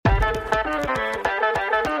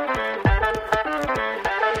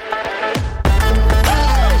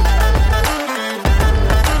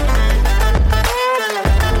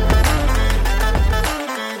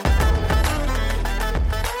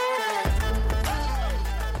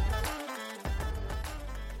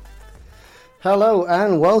Hello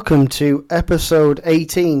and welcome to episode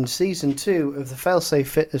 18, season 2 of the Failsafe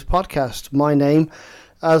Fitness podcast. My name,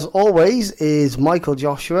 as always, is Michael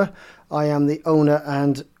Joshua. I am the owner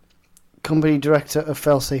and company director of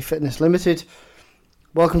Failsafe Fitness Limited.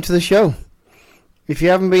 Welcome to the show. If you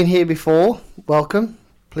haven't been here before, welcome.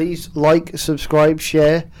 Please like, subscribe,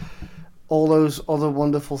 share, all those other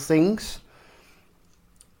wonderful things.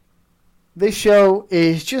 This show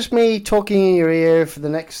is just me talking in your ear for the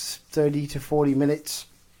next 30 to 40 minutes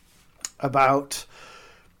about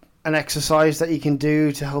an exercise that you can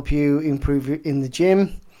do to help you improve in the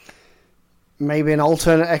gym. Maybe an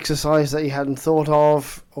alternate exercise that you hadn't thought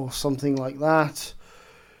of or something like that.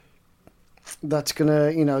 That's going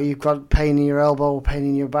to, you've got pain in your elbow or pain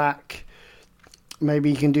in your back. Maybe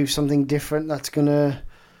you can do something different that's going to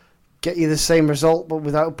get you the same result but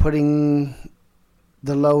without putting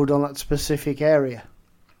the load on that specific area.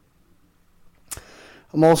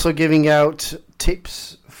 I'm also giving out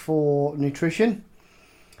tips for nutrition,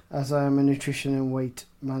 as I am a nutrition and weight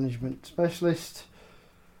management specialist.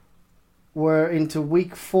 We're into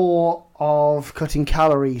week 4 of cutting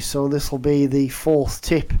calories, so this will be the 4th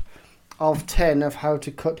tip of 10 of how to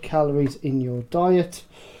cut calories in your diet.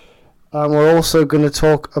 And we're also going to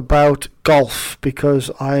talk about golf, because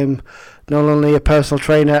I'm not only a personal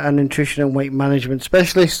trainer and nutrition and weight management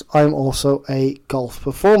specialist, I'm also a golf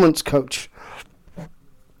performance coach.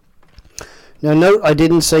 Now note, I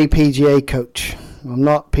didn't say PGA coach. I'm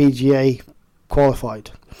not PGA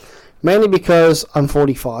qualified. Mainly because I'm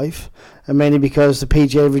 45, and mainly because the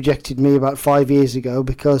PGA rejected me about 5 years ago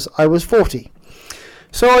because I was 40.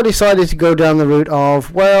 So I decided to go down the route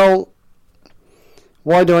of,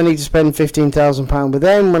 why do I need to spend £15,000 with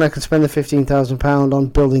them when I can spend the £15,000 on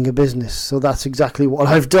building a business? So that's exactly what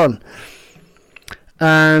I've done.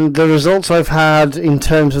 And the results I've had in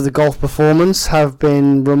terms of the golf performance have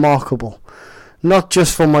been remarkable. Not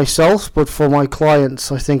just for myself, but for my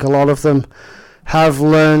clients. I think a lot of them have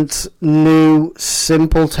learnt new,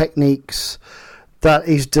 simple techniques that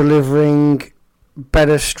is delivering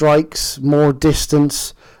better strikes, more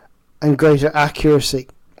distance, and greater accuracy,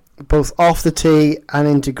 both off the tee and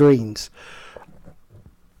into greens.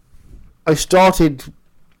 I started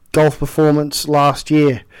golf performance last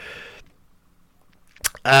year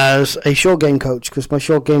as a short game coach, because my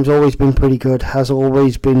short game's always been pretty good, has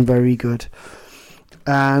always been very good.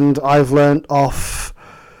 And I've learnt off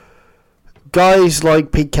guys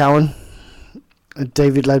like Pete Cowan,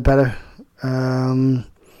 David Ledbetter,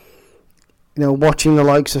 watching the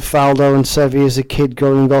likes of Faldo and Seve as a kid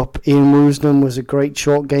growing up. Ian Woosnam was a great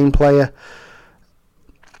short game player.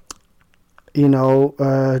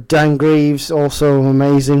 Dan Greaves, also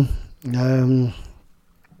amazing. I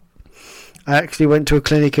actually went to a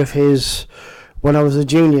clinic of his when I was a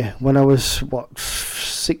junior, when I was,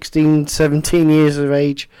 16, 17 years of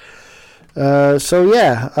age.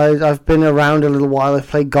 I've been around a little while. I've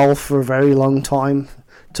played golf for a very long time.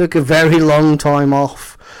 Took a very long time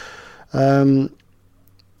off. And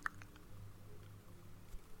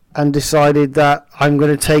decided that I'm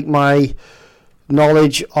going to take my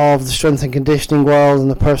knowledge of the strength and conditioning world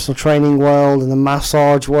and the personal training world and the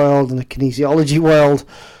massage world and the kinesiology world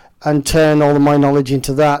and turn all of my knowledge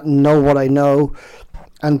into that and know what I know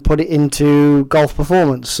and put it into golf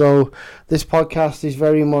performance. So this podcast is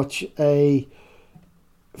very much a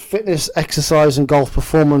fitness, exercise and golf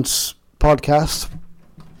performance podcast.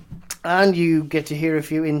 And you get to hear a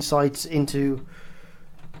few insights into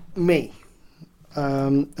me.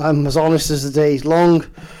 I'm as honest as the day is long,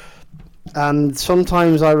 and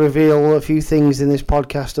sometimes I reveal a few things in this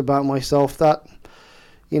podcast about myself that,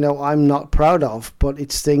 I'm not proud of, but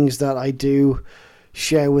it's things that I do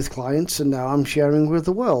share with clients, and now I'm sharing with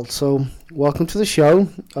the world. So welcome to the show.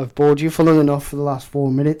 I've bored you for long enough for the last 4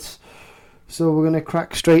 minutes, so we're going to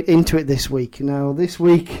crack straight into it this week. Now this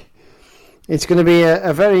week it's going to be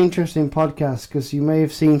a very interesting podcast, because you may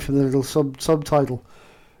have seen from the little subtitle,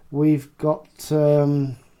 we've got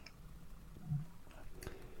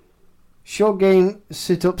short game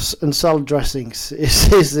sit-ups and salad dressings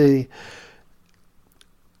is the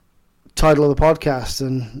title of the podcast.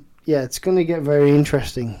 And yeah, it's going to get very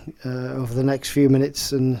interesting over the next few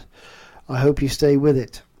minutes, and I hope you stay with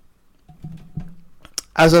it.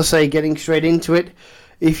 As I say, getting straight into it,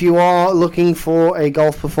 if you are looking for a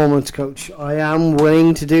golf performance coach, I am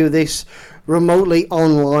willing to do this remotely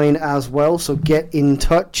online as well, so get in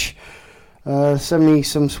touch. Send me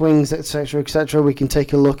some swings, etc., etc. We can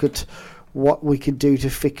take a look at what we could do to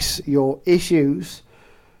fix your issues.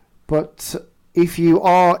 But if you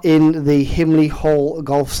are in the Himley Hall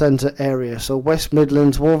Golf Centre area, so West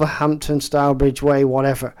Midlands, Wolverhampton, Stourbridge Way,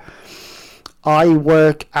 whatever, I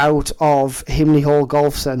work out of Himley Hall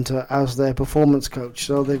Golf Centre as their performance coach.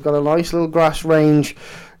 So they've got a nice little grass range,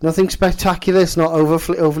 nothing spectacular, it's not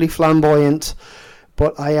overly flamboyant,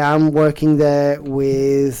 but I am working there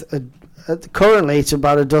with, currently it's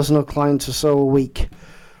about a dozen of clients or so a week,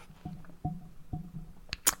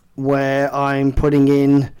 where I'm putting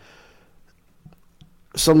in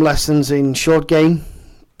some lessons in short game,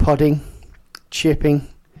 putting, chipping,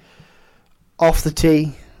 off the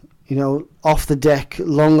tee, off the deck,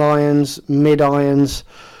 long irons, mid irons.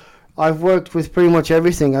 I've worked with pretty much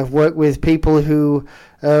everything. I've worked with people who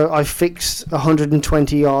I've fixed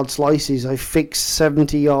 120 yard slices, I've fixed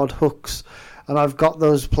 70 yard hooks, and I've got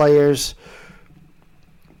those players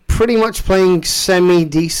pretty much playing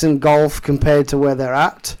semi-decent golf compared to where they're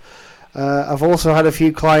at. I've also had a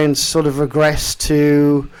few clients sort of regress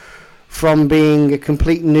from being a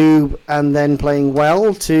complete noob and then playing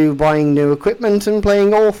well to buying new equipment and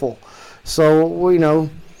playing awful. So,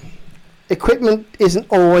 equipment isn't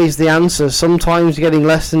always the answer. Sometimes getting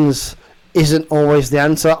lessons isn't always the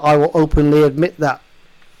answer. I will openly admit that.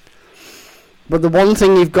 But the one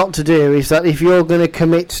thing you've got to do is that if you're going to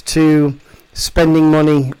commit to spending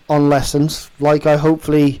money on lessons, like I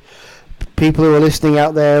hopefully people who are listening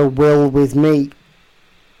out there will with me,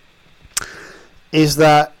 is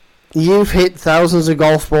that you've hit thousands of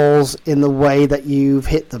golf balls in the way that you've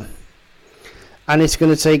hit them. And it's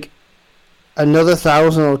going to take another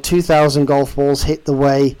 1,000 or 2,000 golf balls hit the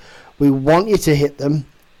way we want you to hit them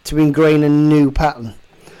to ingrain a new pattern.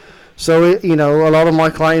 So, a lot of my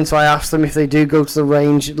clients, I ask them if they do go to the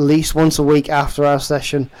range at least once a week after our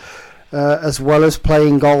session, as well as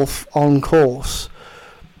playing golf on course,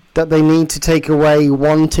 that they need to take away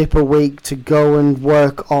one tip a week to go and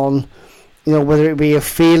work on, whether it be a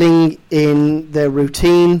feeling in their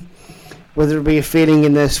routine, whether it be a feeling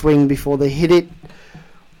in their swing before they hit it,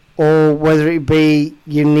 or whether it be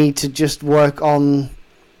you need to just work on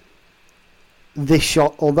this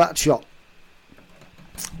shot or that shot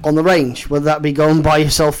on the range, whether that be going buy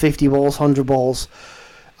yourself 50 balls, 100 balls,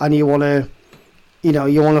 and you want to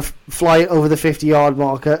fly it over the 50-yard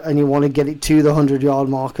marker, and you want to get it to the 100-yard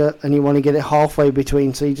marker, and you want to get it halfway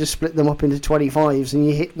between, so you just split them up into 25s, and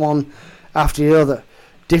you hit one after the other,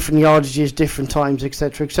 different yardages, different times,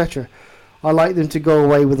 etc., etc. I like them to go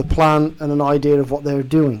away with a plan and an idea of what they're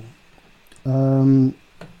doing. I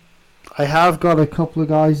have got a couple of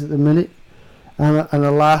guys at the minute, and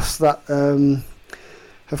alas, that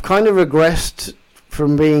have kind of regressed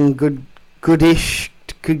from being goodish,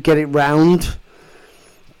 could get it round,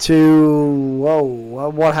 to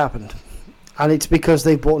what happened? And it's because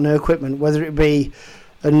they bought new equipment, whether it be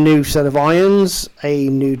a new set of irons, a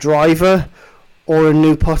new driver, or a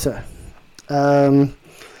new putter. And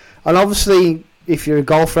obviously, if you're a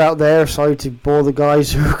golfer out there, sorry to bore the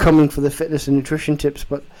guys who are coming for the fitness and nutrition tips,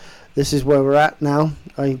 but this is where we're at now.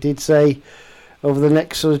 I did say over the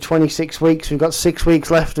next sort of 26 weeks, we've got 6 weeks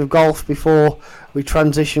left of golf before we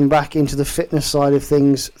transition back into the fitness side of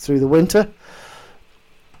things through the winter.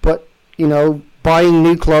 But, buying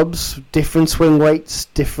new clubs, different swing weights,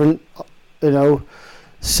 different,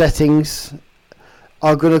 settings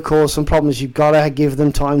are going to cause some problems. You've got to give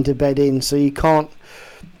them time to bed in. So you can't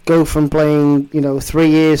go from playing, 3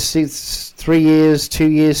 years, 2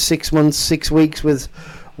 years, 6 months, 6 weeks with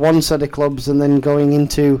one set of clubs and then going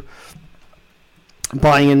into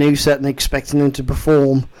buying a new set and expecting them to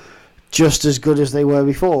perform just as good as they were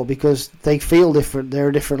before, because they feel different. They're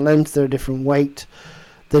a different length, they're a different weight,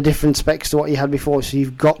 they're different specs to what you had before. So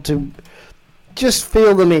you've got to just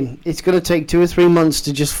feel them in. It's going to take 2 or 3 months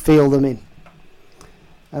to just feel them in,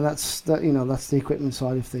 and that's the equipment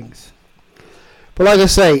side of things. But like I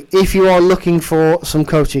say, if you are looking for some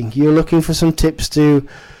coaching, you're looking for some tips to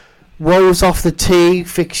rose off the tee,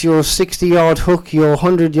 fix your 60-yard hook, your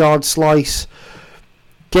 100-yard slice,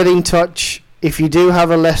 get in touch. If you do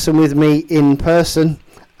have a lesson with me in person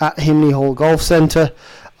at Himley Hall Golf Centre,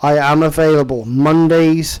 I am available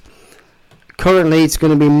Mondays. Currently, it's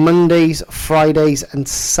going to be Mondays, Fridays, and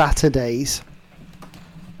Saturdays.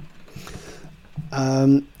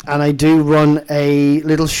 And I do run a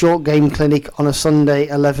little short game clinic on a Sunday,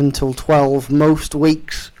 11 till 12, most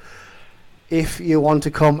weeks. If you want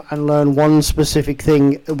to come and learn one specific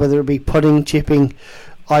thing, whether it be putting, chipping,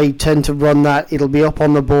 I tend to run that. It'll be up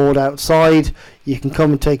on the board outside. You can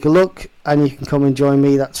come and take a look, and you can come and join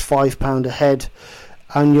me. That's £5 a head,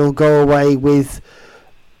 and you'll go away with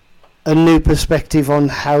a new perspective on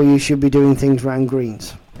how you should be doing things around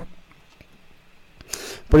greens.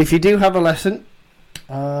 But if you do have a lesson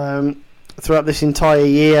throughout this entire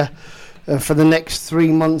year, for the next 3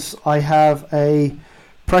 months, I have a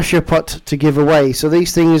pressure putt to give away. So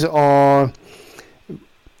these things are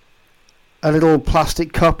a little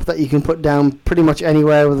plastic cup that you can put down pretty much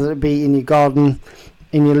anywhere, whether it be in your garden,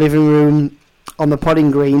 in your living room, on the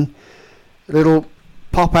putting green. A little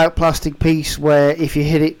pop-out plastic piece where if you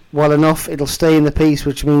hit it well enough, it'll stay in the piece,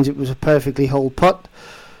 which means it was a perfectly holed putt.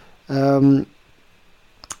 20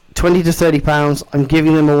 to £30. I'm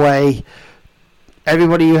giving them away.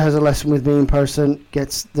 Everybody who has a lesson with me in person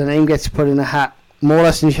gets the name gets put in a hat. More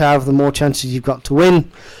lessons you have, the more chances you've got to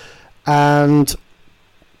win. And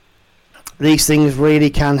these things really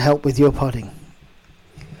can help with your putting.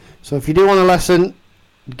 So if you do want a lesson,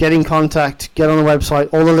 get in contact, get on the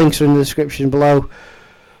website. All the links are in the description below.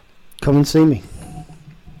 Come and see me.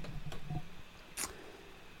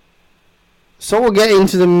 So we'll get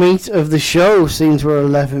into the meat of the show, since we're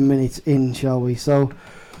 11 minutes in, shall we? So,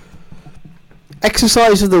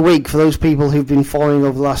 exercise of the week for those people who've been following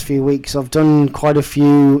over the last few weeks. I've done quite a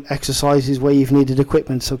few exercises where you've needed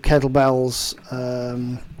equipment, so kettlebells,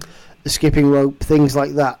 the skipping rope, things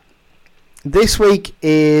like that. This week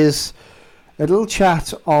is a little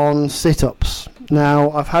chat on sit-ups.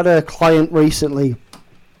 Now, I've had a client recently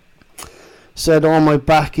said, "Oh, my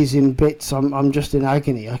back is in bits. I'm just in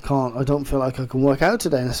agony. I don't feel like I can work out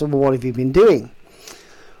today." And I said, "Well, what have you been doing?"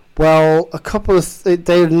 Well,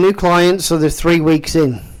 they're new clients, so they're 3 weeks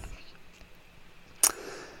in.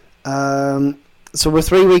 So we're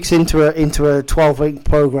 3 weeks into a 12-week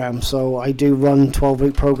program. So I do run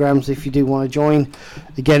 12-week programs. If you do want to join,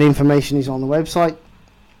 again, information is on the website.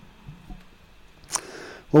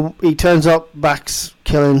 Well, he turns up, back's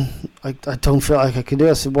killing. I don't feel like I can do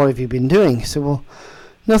it. I said, "What have you been doing?" He said, "Well,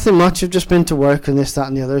 nothing much. I've just been to work and this, that,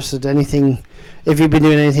 and the other." I said, "If you've been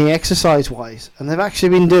doing anything exercise-wise?" And they've actually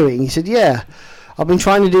been doing. He said, "Yeah, I've been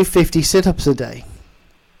trying to do 50 sit-ups a day."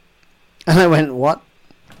 And I went, "What?"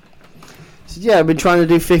 He said, "Yeah, I've been trying to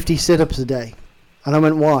do 50 sit-ups a day." And I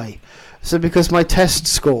went, "Why?" I said, "Because my test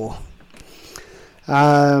score."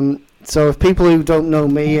 So if people who don't know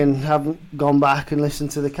me and haven't gone back and listened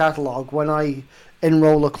to the catalogue, when I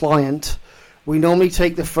enroll a client, we normally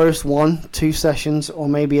take the first 1-2 sessions, or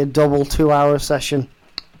maybe a double 2-hour session,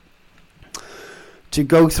 to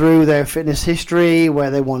go through their fitness history, where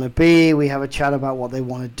they want to be. We have a chat about what they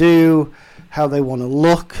want to do, how they want to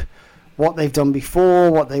look, what they've done before,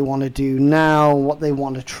 what they want to do now, what they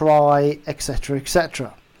want to try, etc.,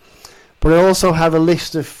 etc. But I also have a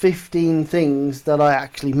list of 15 things that I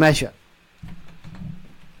actually measure.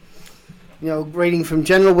 You know, ranging from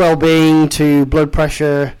general well-being to blood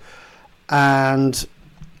pressure, and,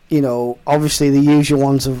 you know, obviously the usual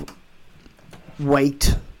ones of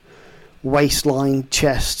weight, waistline,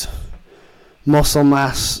 chest, muscle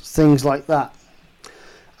mass, things like that.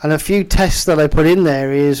 And a few tests that I put in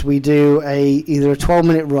there is we do either a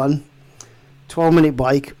 12-minute run, 12-minute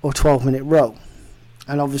bike, or 12-minute row.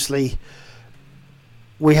 And obviously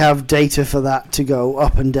we have data for that to go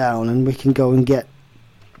up and down, and we can go and get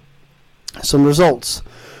some results.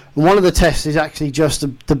 And one of the tests is actually just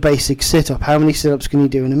the basic sit-up. How many sit-ups can you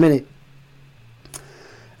do in a minute?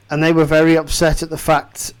 And they were very upset at the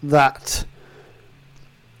fact that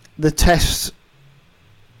the tests,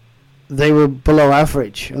 they were below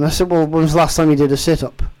average. And I said, "Well, when was the last time you did a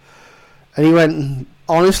sit-up?" And he went,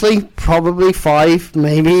 "Honestly, probably 5,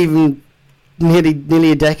 maybe even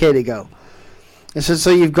nearly a decade ago." I said,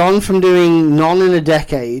 "So you've gone from doing none in a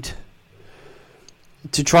decade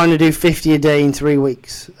to trying to do 50 a day in 3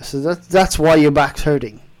 weeks." I said, that's why your back's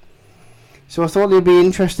hurting. So I thought it'd be an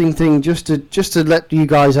interesting thing just to let you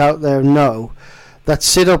guys out there know that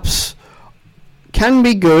sit-ups can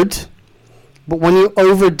be good, but when you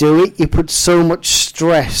overdo it, you put so much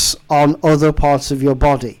stress on other parts of your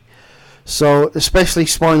body. So especially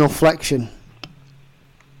spinal flexion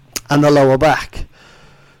and the lower back.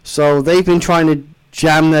 So they've been trying to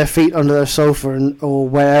jam their feet under their sofa or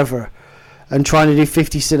wherever and trying to do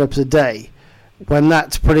 50 sit-ups a day, when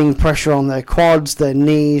that's putting pressure on their quads, their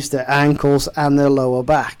knees, their ankles, and their lower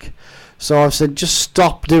back. So I've said, just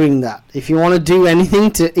stop doing that. If you want to do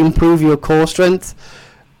anything to improve your core strength,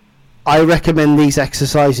 I recommend these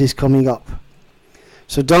exercises coming up.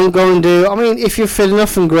 So don't go and do, I mean, if you're fit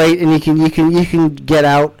enough and great, and you can get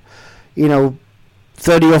out,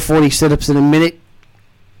 30 or 40 sit-ups in a minute,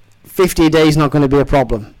 50 a day is not going to be a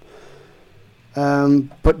problem.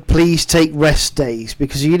 But please take rest days,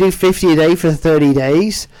 because if you do 50 a day for 30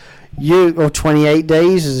 days, or 28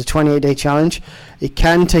 days as a 28-day challenge, it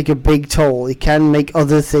can take a big toll. It can make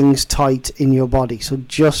other things tight in your body. So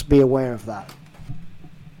just be aware of that.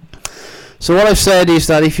 So what I've said is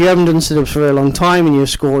that if you haven't done sit-ups for a long time and your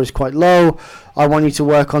score is quite low, I want you to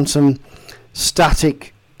work on some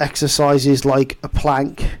static exercises like a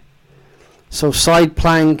plank. So side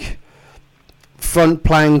plank, front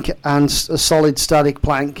plank and a solid static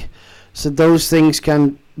plank. So those things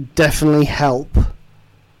can definitely help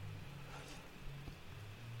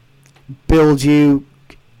build you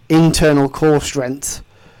internal core strength,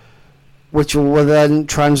 which will then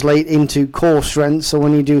translate into core strength. So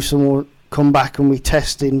when you do some more, come back and we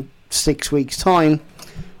test in 6 weeks time,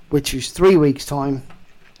 which is 3 weeks time,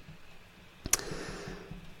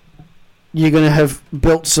 you're going to have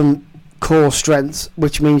built some core strength,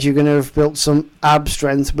 which means you're going to have built some ab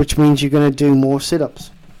strength, which means you're going to do more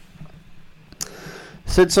sit-ups.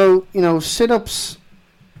 So you know, sit-ups,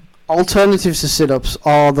 alternatives to sit-ups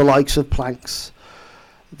are the likes of planks.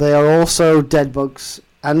 They are also dead bugs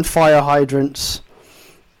and fire hydrants,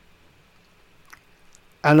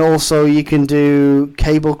 and also you can do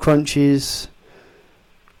cable crunches,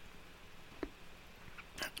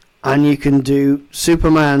 and you can do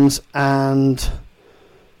Supermans and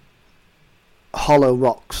hollow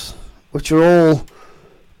rocks, which are all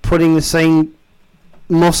putting the same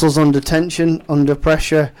muscles under tension, under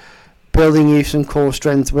pressure, building you some core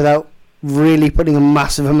strength without really putting a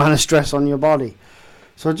massive amount of stress on your body.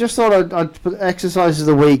 So I just thought I'd put exercises of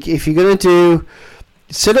the week. If you're going to do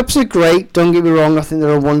sit-ups, are great, don't get me wrong, I think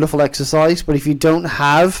they're a wonderful exercise, but if you don't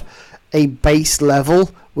have a base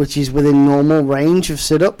level which is within normal range of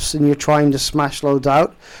sit-ups and you're trying to smash loads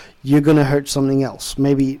out, you're going to hurt something else.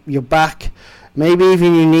 Maybe your back, maybe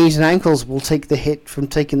even your knees and ankles will take the hit from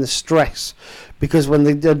taking the stress, because when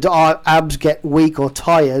the abs get weak or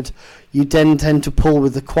tired, you then tend to pull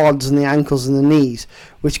with the quads and the ankles and the knees,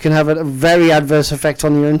 which can have a very adverse effect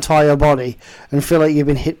on your entire body and feel like you've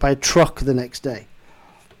been hit by a truck the next day.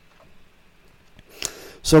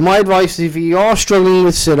 So my advice is, if you are struggling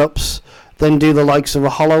with sit-ups, then do the likes of a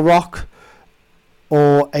hollow rock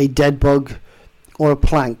or a dead bug or a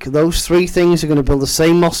plank. Those three things are going to build the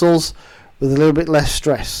same muscles with a little bit less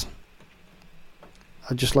stress.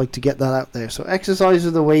 I'd just like to get that out there. So exercise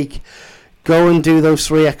of the week, go and do those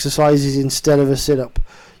 3 exercises instead of a sit-up.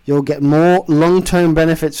 You'll get more long-term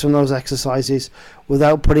benefits from those exercises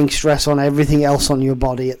without putting stress on everything else on your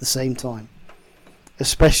body at the same time,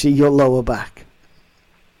 especially your lower back.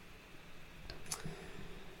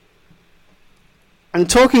 And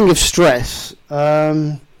talking of stress,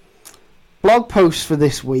 blog posts for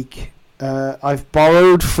this week, I've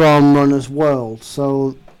borrowed from Runner's World.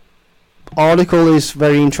 So article is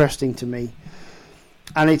very interesting to me,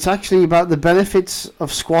 and it's actually about the benefits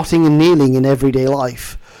of squatting and kneeling in everyday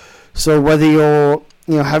life. So whether you're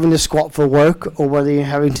having to squat for work, or whether you're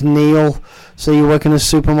having to kneel, so you work in a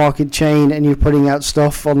supermarket chain and you're putting out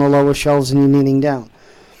stuff on the lower shelves and you're kneeling down,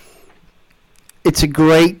 it's a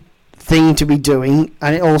great thing to be doing,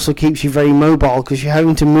 and it also keeps you very mobile because you're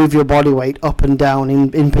having to move your body weight up and down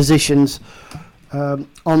in positions on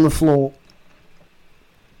the floor,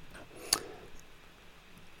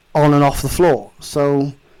 on and off the floor.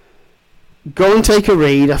 So go and take a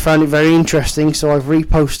read. I found it very interesting, so I've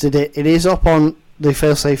reposted it. It is up on the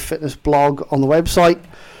Failsafe Fitness blog on the website.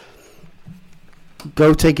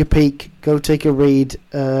 Go take a peek, go take a read.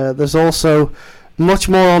 There's also much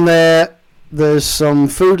more on there. There's some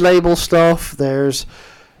food label stuff. There's,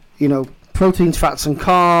 proteins, fats and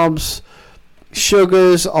carbs,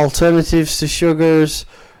 sugars, alternatives to sugars,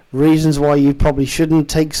 reasons why you probably shouldn't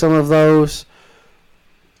take some of those.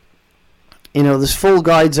 There's full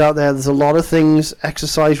guides out there. There's a lot of things,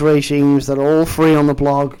 exercise regimes that are all free on the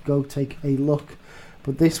blog. Go take a look.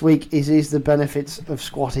 But this week is the benefits of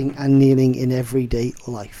squatting and kneeling in everyday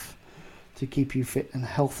life to keep you fit and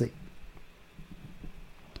healthy.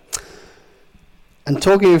 And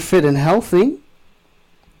talking of fit and healthy,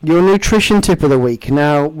 your nutrition tip of the week.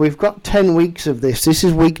 Now, we've got 10 weeks of this. This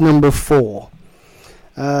is week number 4.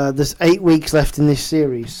 There's 8 weeks left in this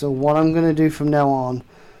series. So what I'm going to do from now on,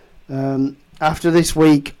 after this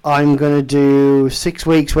week, I'm going to do 6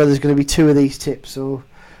 weeks where there's going to be 2 of these tips. So,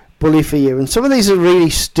 bully for you. And some of these are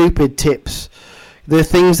really stupid tips. They're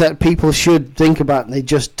things that people should think about and they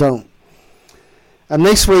just don't. And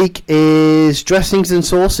this week is dressings and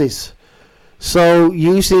sauces. So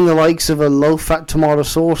using the likes of a low-fat tomato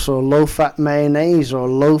sauce or low-fat mayonnaise or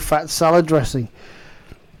low-fat salad dressing.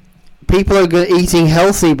 People are eating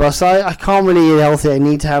healthy, but I can't really eat healthy. I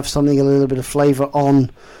need to have something, a little bit of flavour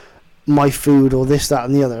on my food, or this, that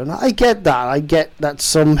and the other. And I get that. I get that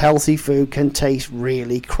some healthy food can taste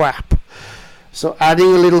really crap. So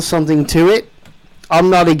adding a little something to it,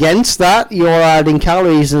 I'm not against that. You're adding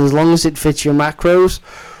calories, and as long as it fits your macros,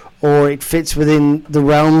 or it fits within the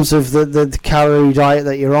realms of the calorie diet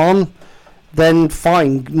that you're on, then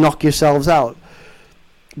fine, knock yourselves out.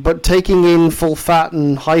 But taking in full fat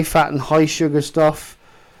and high sugar stuff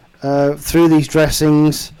through these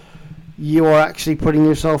dressings, you are actually putting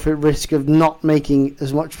yourself at risk of not making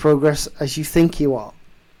as much progress as you think you are.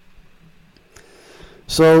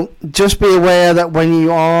 So just be aware that when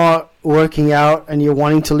you are working out and you're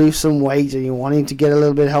wanting to lose some weight and you're wanting to get a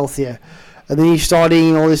little bit healthier, and then you start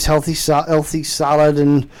eating all this healthy salad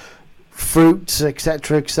and fruits,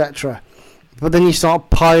 etc., etc., but then you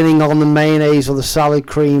start piling on the mayonnaise or the salad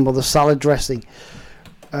cream or the salad dressing.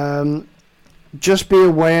 Just be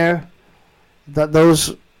aware that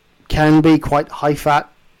those can be quite high fat,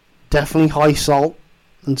 definitely high salt,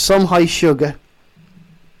 and some high sugar.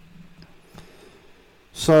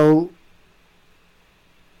 So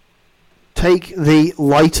take the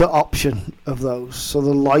lighter option of those. So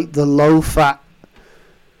the low fat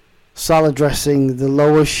salad dressing, the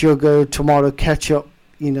lower sugar tomato ketchup,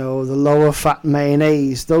 the lower fat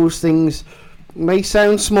mayonnaise. Those things may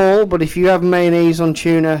sound small, but if you have mayonnaise on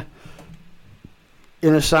tuna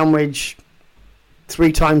in a sandwich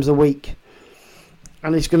 3 times a week,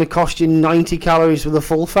 and it's going to cost you 90 calories with a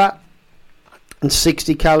full fat and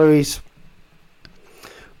 60 calories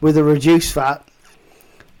with a reduced fat,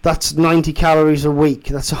 that's 90 calories a week.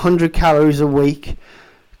 That's 100 calories a week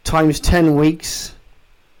times 10 weeks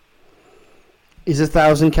is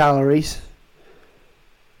 1,000 calories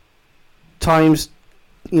times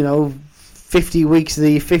 52 weeks of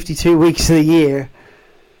the year.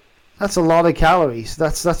 That's a lot of calories.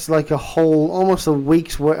 That's like almost a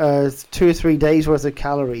week's 2 or 3 days worth of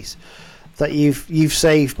calories that you've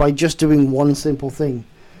saved by just doing one simple thing.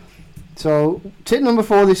 So tip number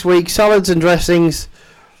 4 this week: salads and dressings.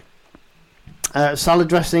 Salad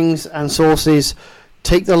dressings and sauces.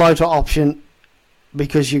 Take the lighter option,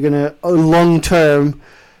 because you're going to long term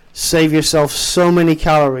save yourself so many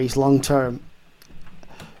calories long term.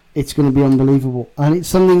 It's going to be unbelievable, and it's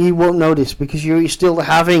something you won't notice because you're still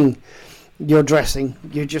having your dressing.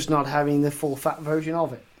 You're just not having the full fat version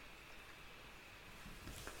of it.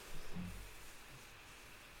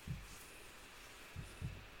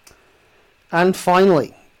 And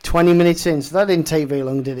finally, 20 minutes in, so that didn't take very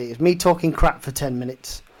long, did it? It's me talking crap for 10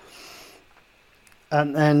 minutes.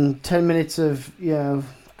 And then 10 minutes of,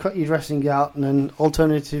 cut your dressing out, and then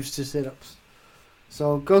alternatives to sit-ups.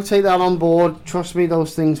 So go take that on board. Trust me,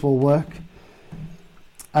 those things will work.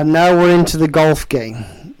 And now we're into the golf game.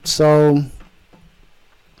 So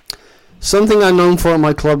something I'm known for at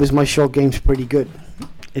my club is my short game's pretty good.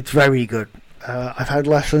 It's very good. I've had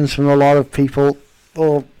lessons from a lot of people,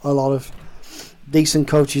 or a lot of decent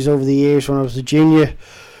coaches over the years when I was a junior.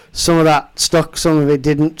 Some of that stuck, some of it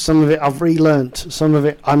didn't, some of it I've relearnt, some of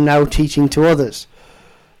it I'm now teaching to others.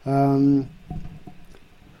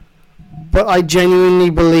 But I genuinely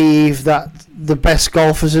believe that the best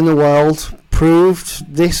golfers in the world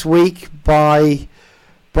proved this week by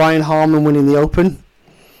Brian Harman winning the Open.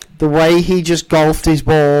 The way he just golfed his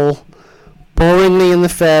ball boringly in the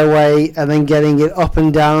fairway and then getting it up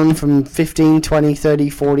and down from 15, 20, 30,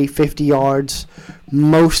 40, 50 yards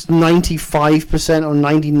most 95% or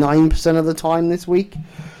 99% of the time this week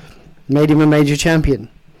made him a major champion.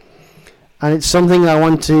 And it's something I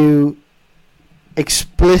want to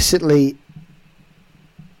explicitly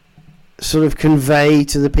sort of convey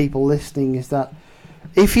to the people listening, is that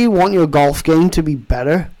if you want your golf game to be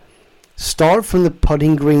better, start from the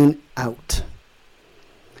putting green out.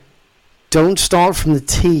 Don't start from the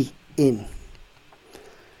tee in.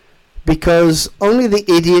 Because only the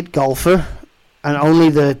idiot golfer and only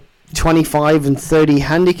the 25 and 30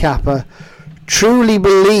 handicapper truly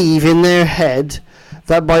believe in their head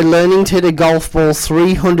that by learning to hit a golf ball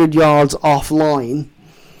 300 yards offline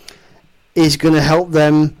is going to help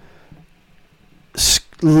them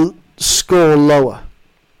score lower,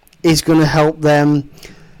 is going to help them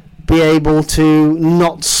be able to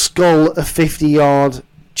not scull a 50-yard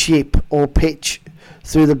chip or pitch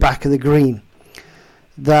through the back of the green.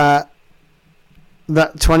 That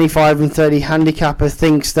 25 and 30 handicapper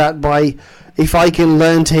thinks that if I can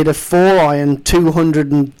learn to hit a 4-iron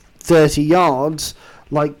 230 yards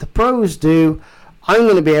like the pros do, I'm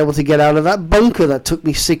going to be able to get out of that bunker that took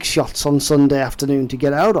me 6 shots on Sunday afternoon to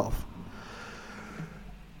get out of.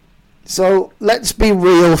 So let's be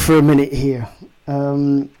real for a minute here.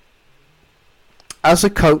 As a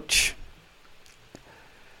coach,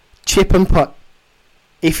 chip and putt.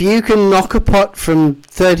 If you can knock a putt from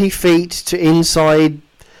 30 feet to inside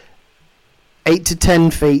 8 to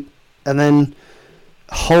 10 feet and then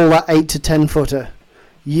hole that 8 to 10 footer,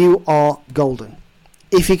 you are golden.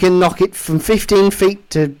 If you can knock it from 15 feet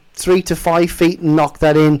to 3 to 5 feet and knock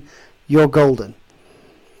that in, you're golden.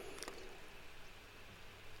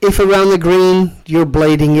 If around the green you're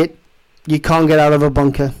blading it, you can't get out of a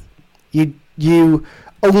bunker. You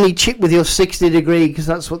only chip with your 60 degree because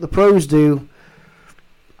that's what the pros do,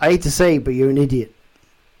 I hate to say it, but you're an idiot.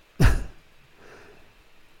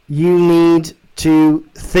 You need to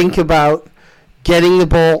think about getting the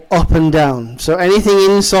ball up and down. So anything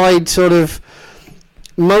inside sort of,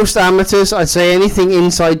 most amateurs, I'd say anything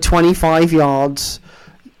inside 25 yards,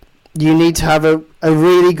 you need to have a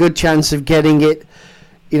really good chance of getting it,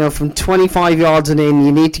 from 25 yards and in.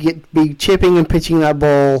 You need to be chipping and pitching that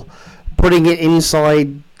ball, putting it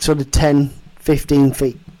inside sort of 10, 15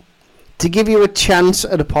 feet to give you a chance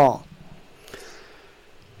at a par.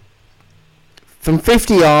 From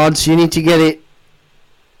 50 yards, you need to get it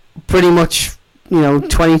pretty much, 20,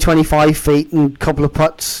 25 feet and a couple of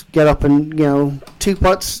putts, get up and, 2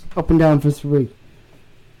 putts up and down for 3.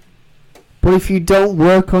 But if you don't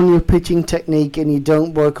work on your pitching technique and you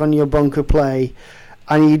don't work on your bunker play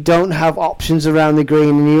and you don't have options around the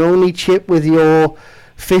green and you only chip with your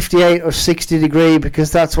 58 or 60 degree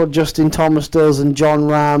because that's what Justin Thomas does and John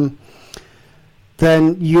Ram,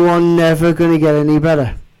 then you are never going to get any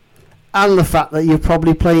better. And the fact that you're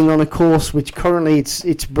probably playing on a course which currently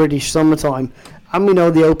it's British summertime, and we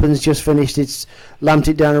know the Open's just finished, it's lamped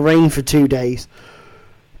it down in rain for 2 days.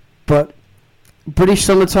 But British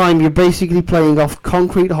summertime, you're basically playing off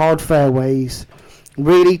concrete hard fairways,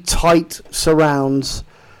 really tight surrounds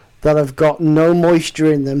that have got no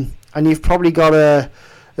moisture in them, and you've probably got a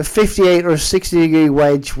 58 or a 60 degree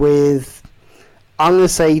wedge with, I'm going to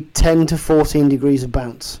say, 10 to 14 degrees of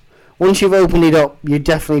bounce. Once you've opened it up, you're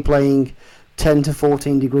definitely playing 10 to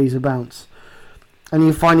 14 degrees of bounce. And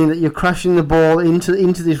you're finding that you're crashing the ball into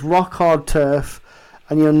this rock-hard turf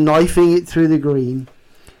and you're knifing it through the green.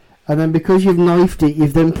 And then because you've knifed it,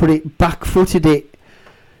 you've then put it, back-footed it.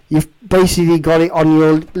 You've basically got it on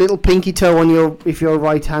your little pinky toe, if you're a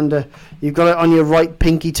right-hander, you've got it on your right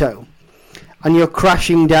pinky toe. And you're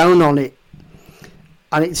crashing down on it.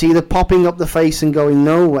 And it's either popping up the face and going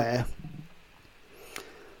nowhere,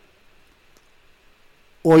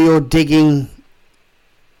 or you're digging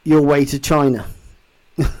your way to China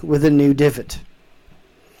with a new divot.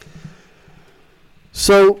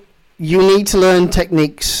 So you need to learn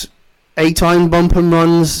techniques. 8-iron bump and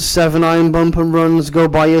runs, 7-iron bump and runs. Go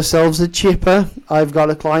buy yourselves a chipper. I've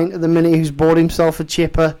got a client at the minute who's bought himself a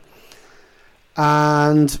chipper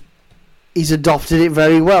and he's adopted it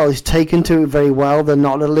very well. He's taken to it very well. They're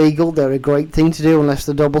not illegal. They're a great thing to do unless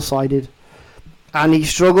they're double-sided. And he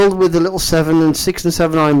struggled with the little 6 and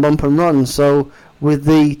 7-iron bump and run. So with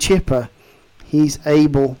the chipper, he's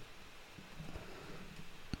able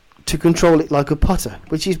to control it like a putter,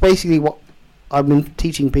 which is basically what I've been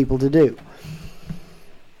teaching people to do.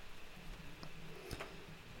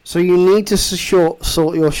 So you need to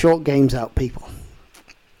sort your short games out, people.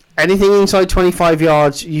 Anything inside 25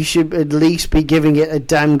 yards, you should at least be giving it a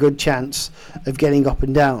damn good chance of getting up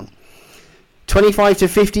and down. 25 to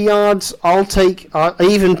 50 yards, I'll take,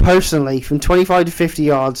 even personally, from 25 to 50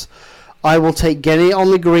 yards, I will take getting it on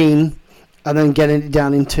the green and then getting it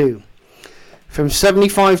down in 2. From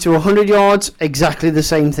 75 to 100 yards, exactly the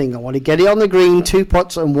same thing. I want to get it on the green, 2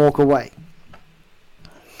 putts and walk away.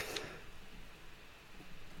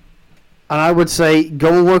 And I would say,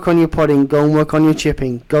 go and work on your putting, go and work on your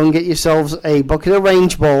chipping. Go and get yourselves a bucket of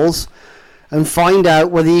range balls and find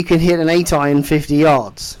out whether you can hit an 8-iron 50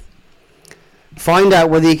 yards. Find out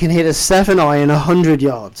whether you can hit a 7-iron 100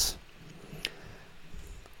 yards.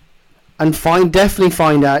 And definitely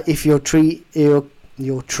find out if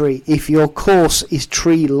if your course is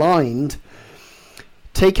tree lined.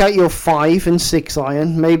 Take out your 5 and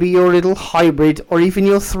 6-iron, maybe your little hybrid or even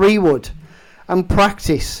your 3-wood, and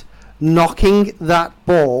practice knocking that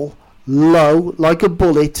ball low like a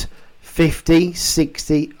bullet, 50,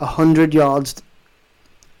 60, 100 yards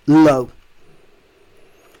low.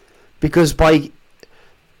 Because by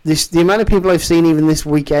this, the amount of people I've seen even this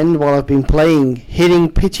weekend while I've been playing,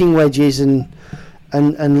 hitting pitching wedges and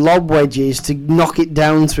lob wedges to knock it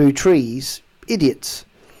down through trees, idiots.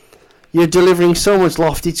 You're delivering so much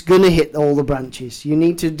loft, it's going to hit all the branches. You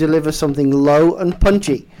need to deliver something low and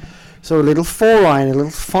punchy. So a little 4-iron, a little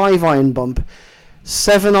 5-iron bump,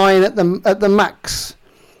 7-iron at the max.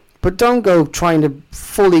 But don't go trying to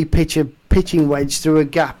fully pitch a pitching wedge through a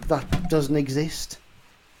gap that doesn't exist.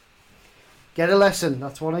 Get a lesson.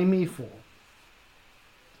 That's what I'm here for.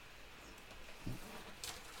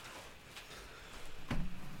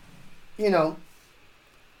 You know,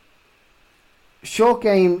 short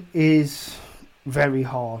game is very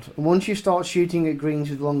hard. And once you start shooting at greens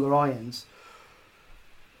with longer irons,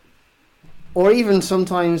 or even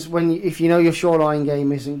sometimes if you know your short iron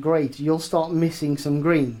game isn't great, you'll start missing some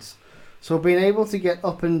greens. So being able to get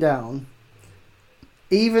up and down,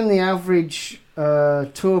 even the average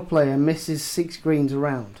tour player misses 6 greens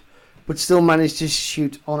around, but still managed to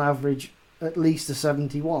shoot on average at least a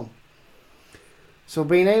 71. So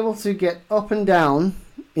being able to get up and down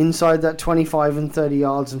inside that 25 and 30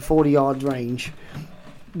 yards and 40 yard range,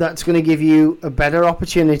 that's going to give you a better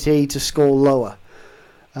opportunity to score lower.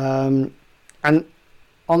 And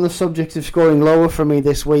on the subject of scoring lower for me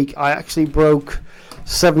this week, I actually broke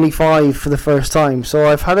 75 for the first time. So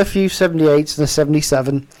I've had a few 78s and a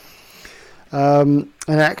 77, and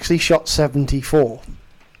I actually shot 74.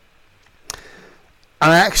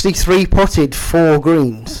 And I actually 3-putted 4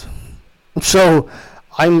 greens. So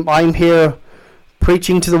I'm here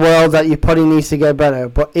preaching to the world that your putting needs to get better.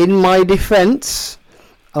 But in my defence,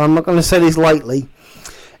 and I'm not going to say this lightly,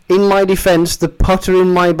 in my defence, the putter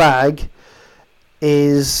in my bag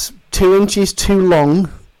is 2 inches too long.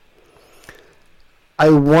 I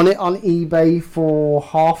won it on eBay for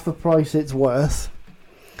half the price it's worth,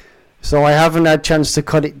 so I haven't had a chance to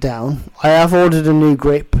cut it down. I have ordered a new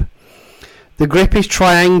grip. The grip is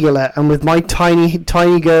triangular, and with my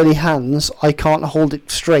tiny girly hands, I can't hold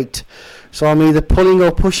it straight. So I'm either pulling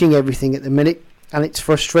or pushing everything at the minute, and it's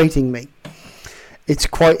frustrating me.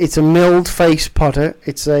 It's a milled face putter.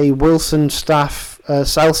 It's a Wilson Staff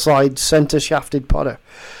Southside centre shafted putter.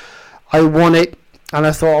 I won it, and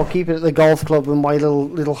I thought I'll keep it at the golf club with my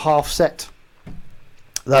little half set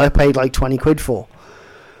that I paid like 20 quid for.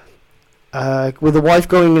 With the wife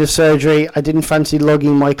going into surgery, I didn't fancy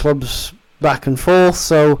lugging my clubs back and forth,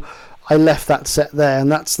 so I left that set there, and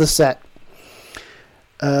that's the set.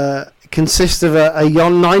 Consists of a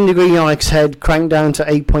 9-degree Yonex head cranked down to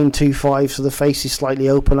 8.25, so the face is slightly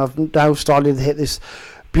open. I've now started to hit this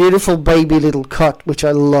beautiful baby little cut, which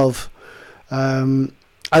I love.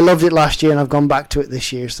 I loved it last year, and I've gone back to it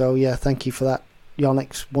this year, so yeah, thank you for that,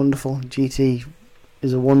 Yonex. Wonderful. GT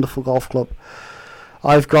is a wonderful golf club.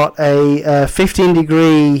 I've got a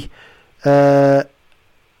 15-degree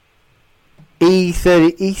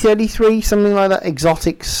E33, something like that,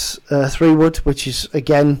 Exotics 3-wood, which is,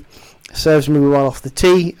 again, serves me well off the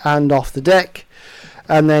tee and off the deck.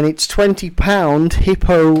 And then it's 20-pound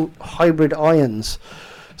Hippo hybrid irons.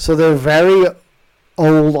 So they're very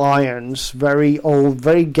old irons, very old,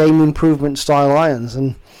 very game improvement style irons,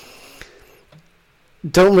 and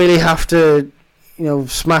don't really have to,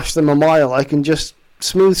 smash them a mile. I can just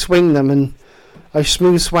smooth swing them, and I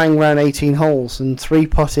smooth swang around 18 holes and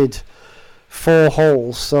 3-putted 4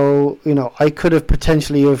 holes. So, I could have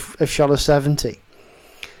potentially have shot a 70.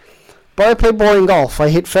 But I play boring golf. I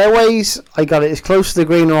hit fairways. I got it as close to the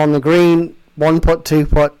green or on the green. 1-putt,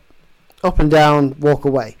 2-putt, up and down, walk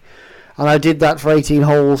away. And I did that for 18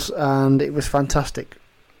 holes, and it was fantastic.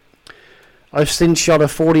 I've since shot a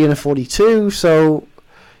 40 and a 42, so,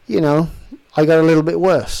 I got a little bit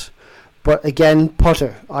worse. But again,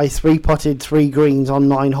 putter. I 3-putted 3 greens on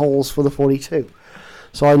 9 holes for the 42.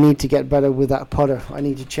 So I need to get better with that putter. I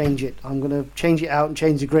need to change it. I'm going to change it out and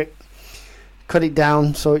change the grip. Cut it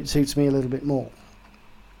down so it suits me a little bit more.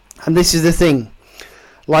 And this is the thing.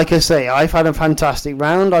 Like I say, I've had a fantastic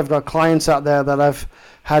round. I've got clients out there that I've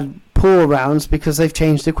had poor rounds because they've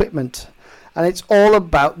changed equipment. And it's all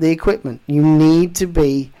about the equipment. You need to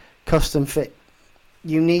be custom fit.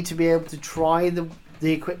 You need to be able to try the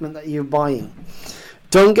equipment that you're buying.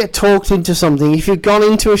 Don't get talked into something. If you've gone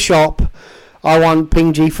into a shop, I want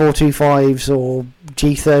Ping G425s or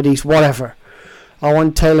G30s, whatever. I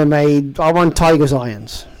want TaylorMade. I want Tiger's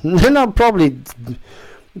irons. They're not probably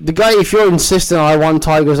the guy. If you're insisting I want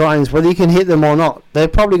Tiger's irons, whether you can hit them or not, they're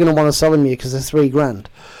probably going to want to sell them you because they're $3,000.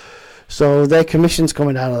 So their commission's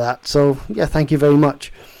coming out of that. So yeah, thank you very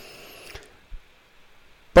much.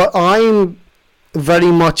 But I'm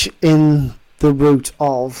very much in the route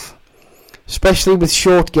of, especially with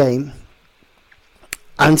short game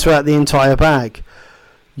and throughout the entire bag,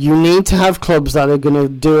 you need to have clubs that are going to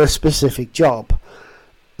do a specific job.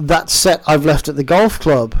 That set I've left at the golf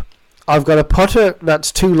club, I've got a putter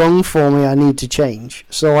that's too long for me, I need to change.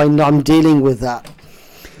 So I'm dealing with that.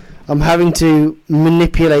 I'm having to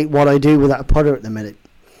manipulate what I do with that putter at the minute.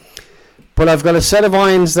 But I've got a set of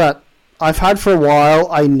irons that I've had for a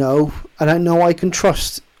while, I know, and I know I can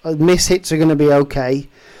trust. Miss hits are going to be okay,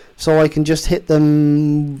 so I can just hit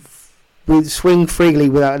them with swing freely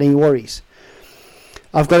without any worries.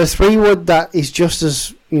 I've got a 3-wood that is just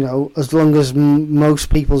as, as long as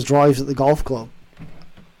most people's drives at the golf club.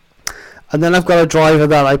 And then I've got a driver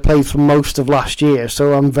that I played for most of last year,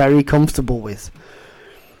 so I'm very comfortable with.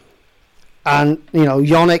 And,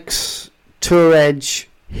 Yonex, Tour Edge,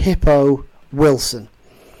 Hippo, Wilson.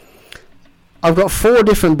 I've got 4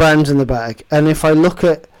 different brands in the bag, and if I look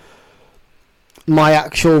at my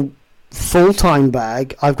actual full-time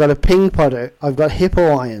bag. I've got a ping putter. I've got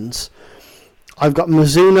Hippo irons. I've got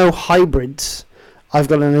Mizuno hybrids. I've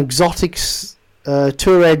got an Exotics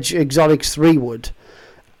Tour Edge Exotics 3-wood,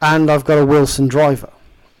 and I've got a Wilson driver.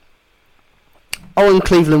 Oh, and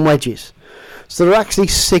Cleveland wedges. So there are actually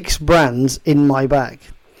 6 brands in my bag.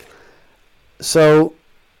 So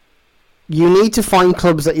you need to find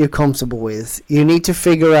clubs that you're comfortable with. You need to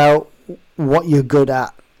figure out what you're good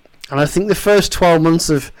at. And I think the first 12 months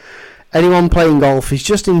of anyone playing golf is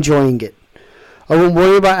just enjoying it. I won't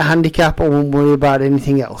worry about a handicap. I won't worry about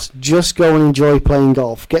anything else. Just go and enjoy playing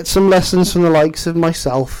golf. Get some lessons from the likes of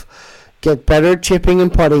myself. Get better at chipping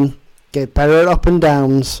and putting. Get better at up and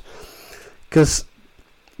downs. Because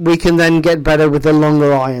we can then get better with the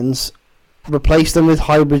longer irons. Replace them with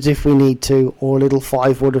hybrids if we need to, or a little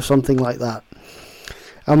 5-wood or something like that.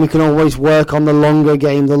 And we can always work on the longer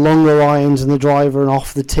game, the longer irons and the driver and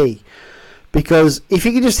off the tee. Because if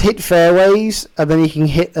you can just hit fairways and then you can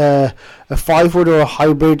hit a 5-wood or a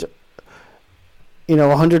hybrid,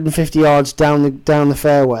 150 yards down the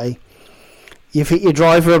fairway, you've hit your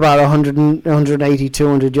driver about 180,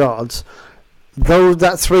 200 yards. Though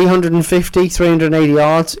that 350, 380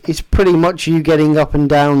 yards, it's pretty much you getting up and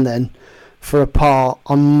down then for a par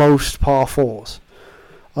on most par 4s.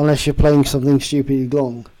 Unless you're playing something stupidly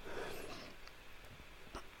long.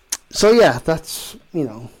 So yeah, that's,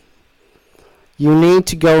 you need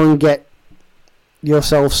to go and get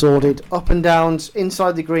yourself sorted. Up and downs,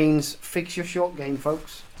 inside the greens, fix your short game,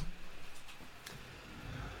 folks.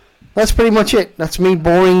 That's pretty much it. That's me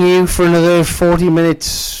boring you for another 40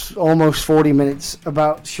 minutes, almost 40 minutes,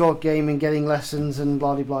 about short game and getting lessons and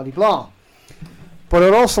blah-de-blah-de-blah. But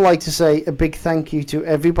I'd also like to say a big thank you to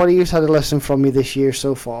everybody who's had a lesson from me this year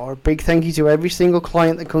so far. A big thank you to every single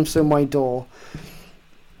client that comes through my door.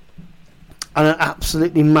 And an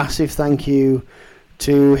absolutely massive thank you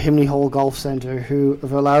to Himley Hall Golf Centre, who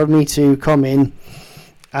have allowed me to come in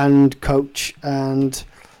and coach and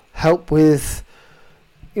help with,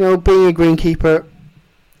 being a greenkeeper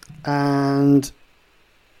and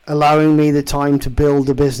allowing me the time to build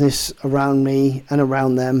a business around me and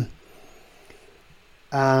around them.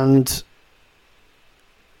 And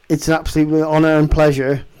it's an absolute honour and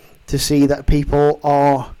pleasure to see that people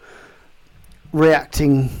are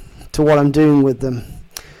reacting to what I'm doing with them.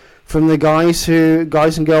 From the guys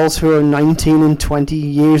and girls who are 19 and 20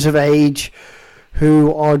 years of age,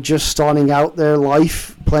 who are just starting out their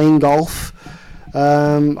life playing golf.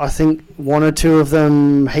 I think 1 or 2 of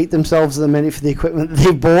them hate themselves at the minute for the equipment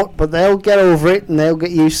they bought, but they'll get over it and they'll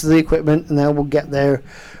get used to the equipment and they will get there.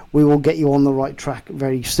 We will get you on the right track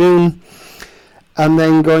very soon. And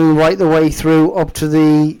then going right the way through up to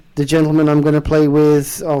the gentleman I'm going to play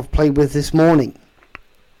with, or played with this morning.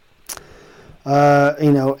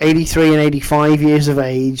 83 and 85 years of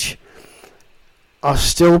age, are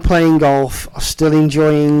still playing golf, are still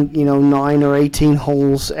enjoying, 9 or 18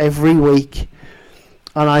 holes every week.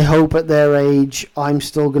 And I hope at their age, I'm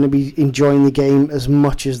still going to be enjoying the game as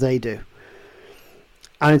much as they do.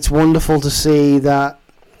 And it's wonderful to see that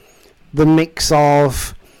the mix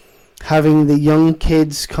of having the young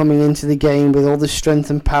kids coming into the game with all the strength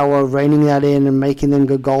and power, reining that in and making them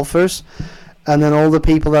good golfers, and then all the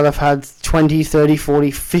people that have had 20, 30,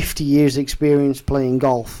 40, 50 years experience playing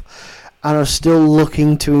golf and are still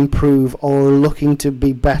looking to improve or looking to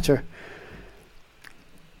be better.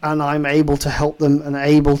 And I'm able to help them and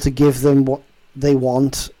able to give them what they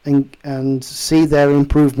want and see their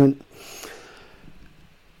improvement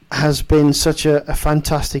has been such a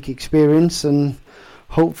fantastic experience. And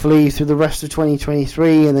hopefully through the rest of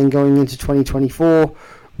 2023 and then going into 2024,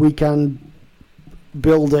 we can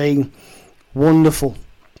build a wonderful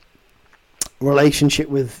relationship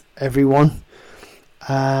with everyone,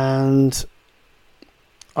 and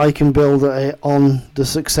I can build on the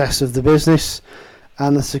success of the business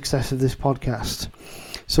and the success of this podcast.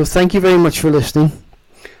 So thank you very much for listening.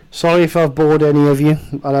 Sorry if I've bored any of you,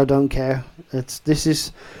 but I don't care. This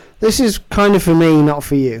is kind of for me, not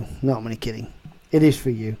for you. No, I'm only kidding. It is for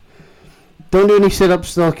you. Don't do any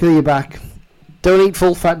sit-ups, they'll kill your back. Don't eat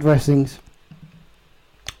full fat dressings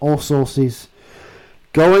or sauces.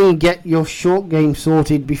 Go and get your short game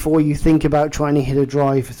sorted before you think about trying to hit a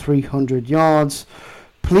drive for 300 yards.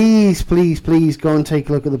 Please, please, please go and take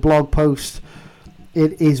a look at the blog post.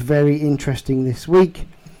 It is very interesting this week.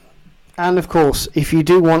 And of course, if you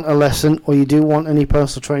do want a lesson, or you do want any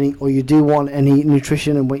personal training, or you do want any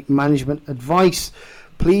nutrition and weight management advice,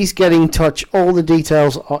 please get in touch. All the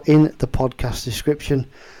details are in the podcast description.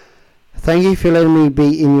 Thank you for letting me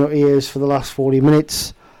be in your ears for the last 40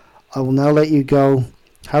 minutes. I will now let you go.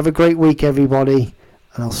 Have a great week, everybody,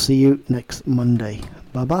 and I'll see you next Monday.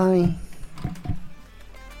 Bye bye.